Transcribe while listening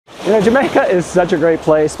You know, Jamaica is such a great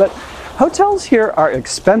place, but hotels here are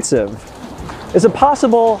expensive. Is it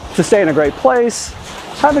possible to stay in a great place,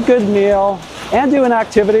 have a good meal, and do an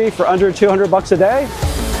activity for under 200 bucks a day?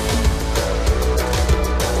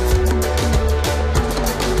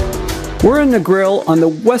 We're in Negril on the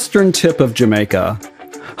western tip of Jamaica,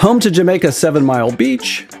 home to Jamaica's 7 Mile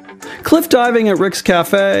Beach, cliff diving at Rick's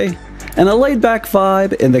Cafe, and a laid-back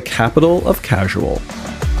vibe in the capital of casual.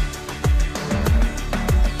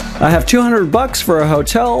 I have 200 bucks for a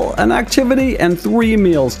hotel, an activity, and 3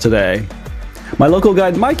 meals today. My local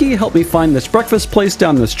guide Mikey helped me find this breakfast place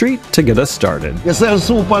down the street to get us started. You sell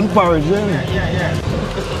soup and porridge, Yeah.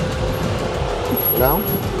 No?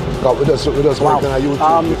 God, we just Wow. working on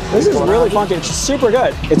YouTube. This is really funky. It's super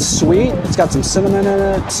good. It's sweet. It's got some cinnamon in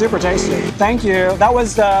it. Super tasty. Thank you. That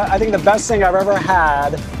was, I think, the best thing I've ever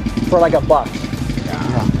had for like $1.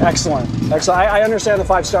 Yeah. Excellent. Excellent. I understand the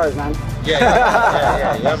 5 stars, man.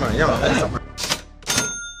 Yeah, man.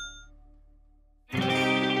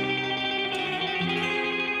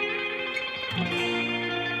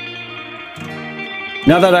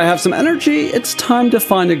 Now that I have some energy, it's time to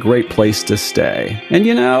find a great place to stay. And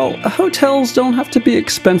you know, hotels don't have to be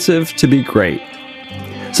expensive to be great.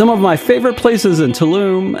 Some of my favorite places in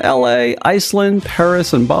Tulum, LA, Iceland,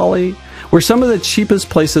 Paris, and Bali were some of the cheapest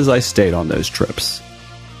places I stayed on those trips.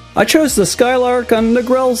 I chose the Skylark on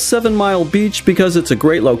Negril's 7 Mile Beach because it's a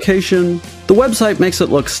great location, the website makes it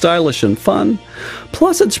look stylish and fun,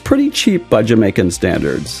 plus it's pretty cheap by Jamaican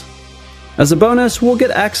standards. As a bonus, we'll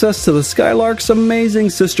get access to the Skylark's amazing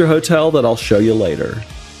sister hotel that I'll show you later.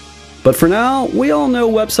 But for now, we all know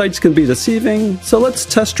websites can be deceiving, so let's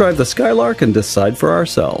test drive the Skylark and decide for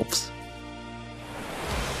ourselves.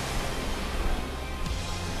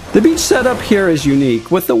 The beach setup here is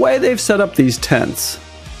unique with the way they've set up these tents.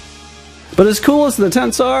 But as cool as the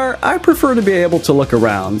tents are, I prefer to be able to look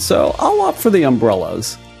around, so I'll opt for the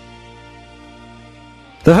umbrellas.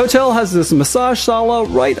 The hotel has this massage sala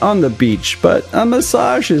right on the beach, but a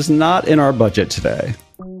massage is not in our budget today.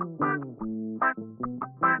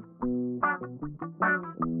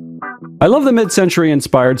 I love the mid-century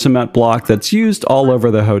inspired cement block that's used all over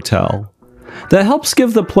the hotel. That helps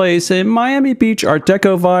give the place a Miami Beach Art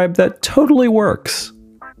Deco vibe that totally works.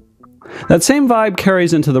 That same vibe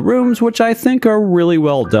carries into the rooms, which I think are really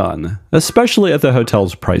well done, especially at the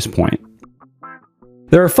hotel's price point.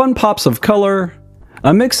 There are fun pops of color,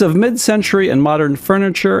 a mix of mid-century and modern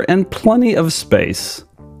furniture, and plenty of space.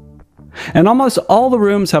 And almost all the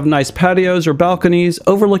rooms have nice patios or balconies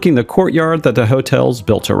overlooking the courtyard that the hotel's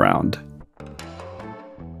built around.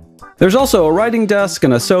 There's also a writing desk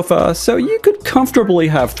and a sofa, so you could comfortably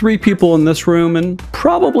have 3 people in this room and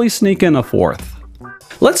probably sneak in a 4th.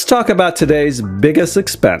 Let's talk about today's biggest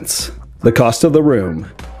expense, the cost of the room.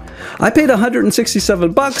 I paid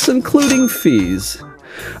 167 bucks including fees.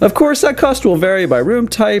 Of course, that cost will vary by room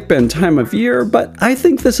type and time of year, but I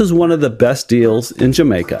think this is one of the best deals in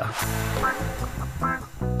Jamaica.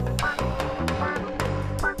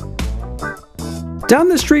 Down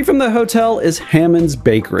the street from the hotel is Hammond's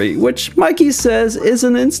Bakery, which Mikey says is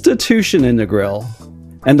an institution in Negril,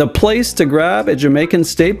 and the place to grab a Jamaican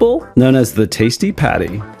staple known as the Tasty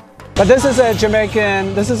Patty. But this is a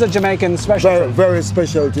Jamaican specialty. Very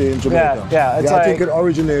specialty in Jamaica. Yeah, it's I think it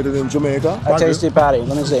originated in Jamaica. A Tasty Patty.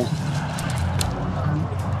 Let me see.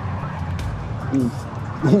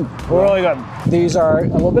 Really good. These are a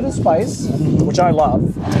little bit of spice, which I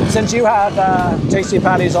love. Since you have Tasty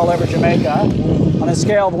Patties all over Jamaica, on a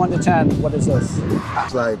scale of 1 to 10, what is this?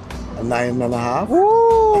 It's like a 9.5.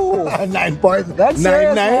 Woo! 9.99. That's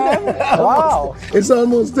serious, man. Wow. It's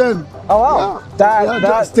almost 10. Oh wow. Yeah.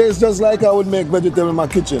 That tastes just like I would make vegetable in my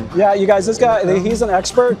kitchen. Yeah, you guys, this guy, he's an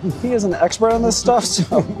expert. He is an expert on this stuff,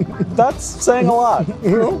 so that's saying a lot.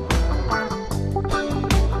 You know?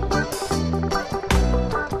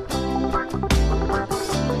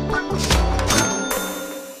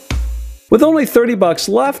 With only 30 bucks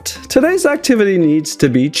left, today's activity needs to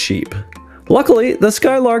be cheap. Luckily, the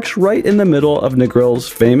Skylark's right in the middle of Negril's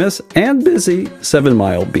famous and busy 7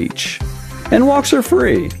 Mile Beach, and walks are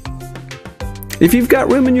free. If you've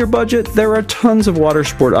got room in your budget, there are tons of water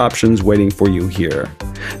sport options waiting for you here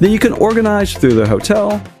that you can organize through the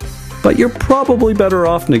hotel, but you're probably better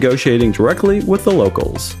off negotiating directly with the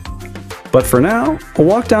locals. But for now, a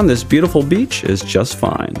walk down this beautiful beach is just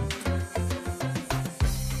fine.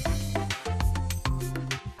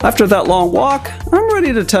 After that long walk, I'm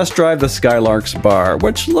ready to test drive the Skylark's bar,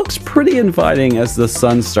 which looks pretty inviting as the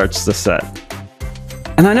sun starts to set.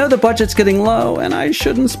 And I know the budget's getting low and I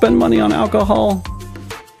shouldn't spend money on alcohol,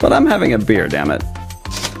 but I'm having a beer, damn it.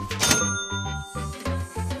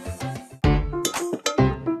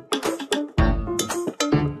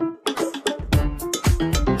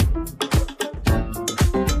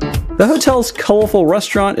 The hotel's colorful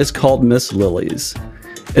restaurant is called Miss Lily's.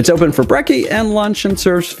 It's open for brekkie and lunch and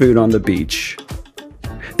serves food on the beach.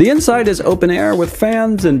 The inside is open air with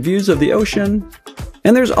fans and views of the ocean,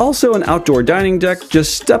 and there's also an outdoor dining deck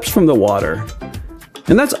just steps from the water.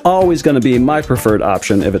 And that's always going to be my preferred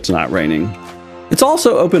option if it's not raining. It's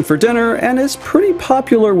also open for dinner and is pretty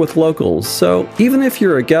popular with locals, so even if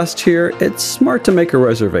you're a guest here, it's smart to make a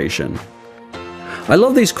reservation. I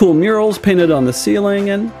love these cool murals painted on the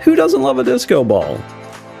ceiling, and who doesn't love a disco ball?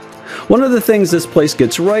 One of the things this place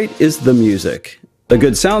gets right is the music. A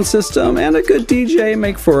good sound system and a good DJ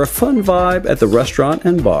make for a fun vibe at the restaurant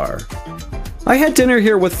and bar. I had dinner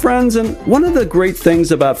here with friends, and one of the great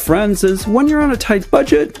things about friends is when you're on a tight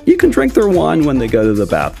budget, you can drink their wine when they go to the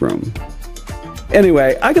bathroom.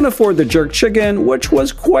 Anyway, I can afford the jerk chicken, which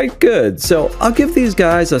was quite good, so I'll give these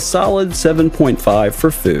guys a solid 7.5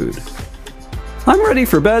 for food. I'm ready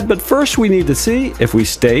for bed, but first we need to see if we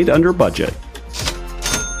stayed under budget.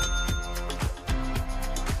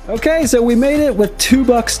 Okay, so we made it with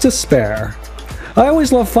 $2 to spare. I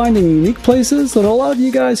always love finding unique places that a lot of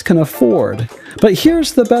you guys can afford. But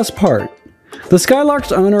here's the best part. The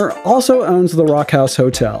Skylark's owner also owns the Rock House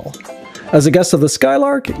Hotel. As a guest of the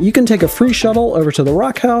Skylark, you can take a free shuttle over to the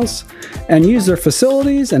Rock House and use their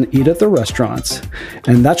facilities and eat at the restaurants.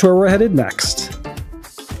 And that's where we're headed next.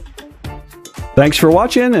 Thanks for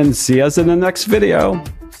watching and see us in the next video.